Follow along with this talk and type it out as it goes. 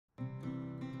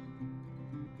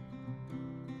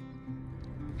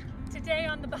Today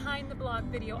on the Behind the Blog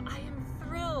video, I am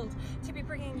thrilled to be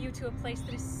bringing you to a place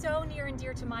that is so near and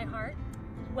dear to my heart.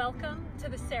 Welcome to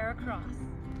the Serra Cross.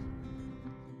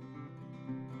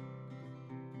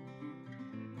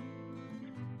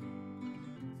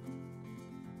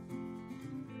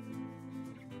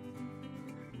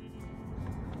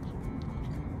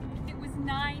 It was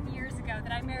 9 years ago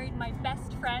that I married my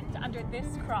best friend under this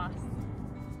cross.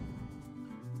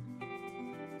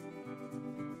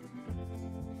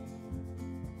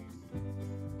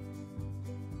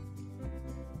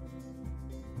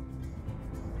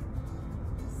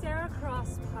 Serra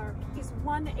Cross Park is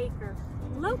 1 acre,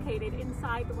 located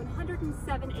inside the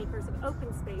 107 acres of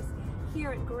open space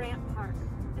here at Grant Park,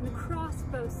 and the cross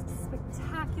boasts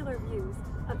spectacular views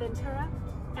of Ventura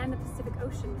and the Pacific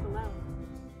Ocean below.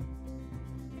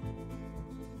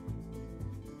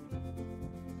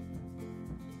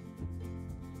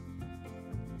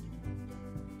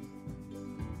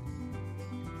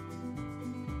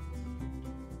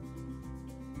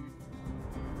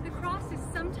 The cross is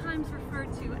sometimes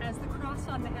referred to as the Cross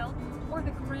on the Hill or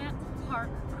the Grant Park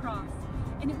Cross,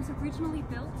 and it was originally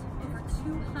built over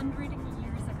 200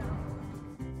 years ago.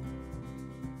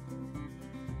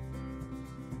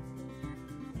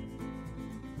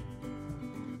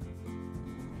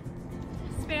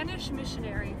 Spanish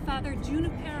missionary Father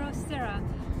Junipero Serra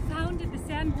founded the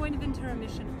San Buenaventura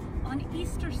Mission on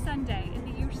Easter Sunday in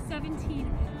the year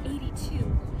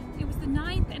 1782. It was the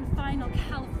 9th and final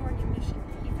California mission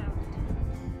he founded.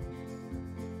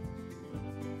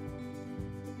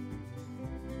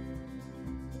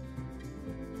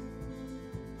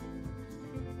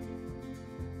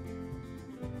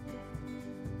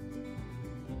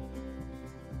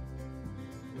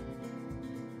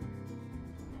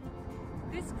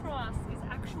 This cross is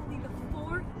actually the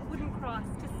 4th wooden cross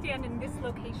to stand in this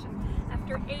location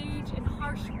after age and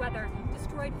harsh weather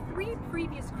destroyed 3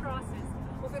 previous crosses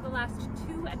over the last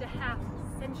 2.5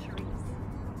 centuries.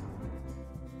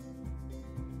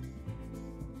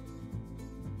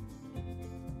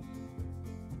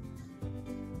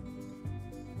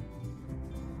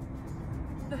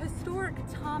 The historic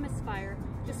Thomas Fire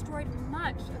destroyed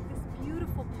much of this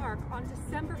beautiful park on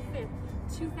December 5th,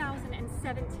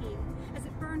 2017, as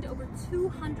it burned over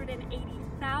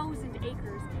 280,000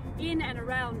 acres in and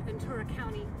around Ventura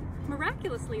County.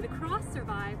 Miraculously, the cross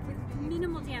survived with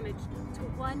minimal damage to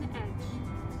one edge.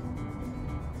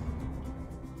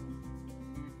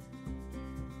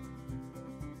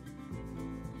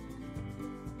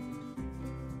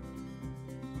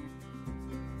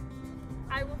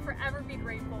 I will forever be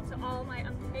grateful to all my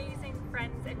amazing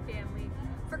friends and family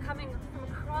for coming from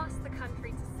across the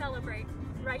country to celebrate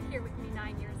right here with me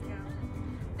 9 years ago.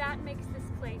 That makes this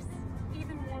place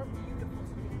even more beautiful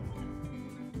to me.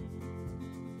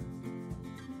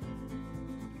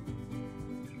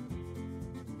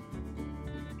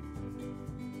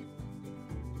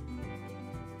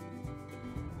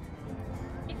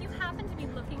 If you happen to be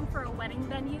looking for a wedding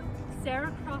venue,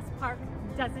 Serra Cross Park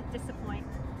doesn't disappoint,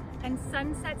 and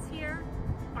sunsets here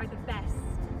are the best.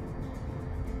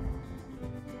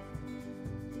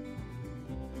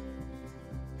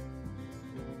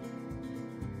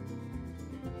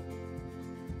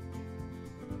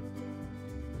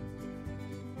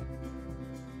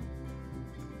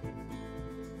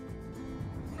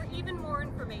 For even more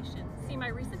information, see my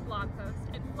recent blog post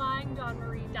at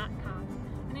flyingdawnmarie.com.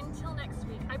 And until next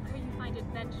week, I pray you find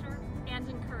adventure and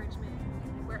encouragement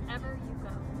wherever you go.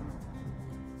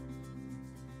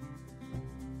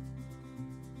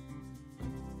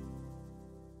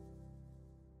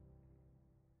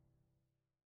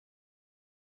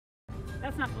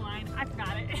 That's not the line, I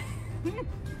forgot it.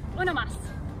 Uno más.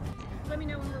 Let me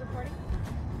know when we're recording.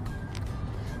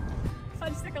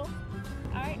 Fudge sickle.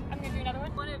 All right, I'm gonna do another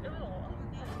one.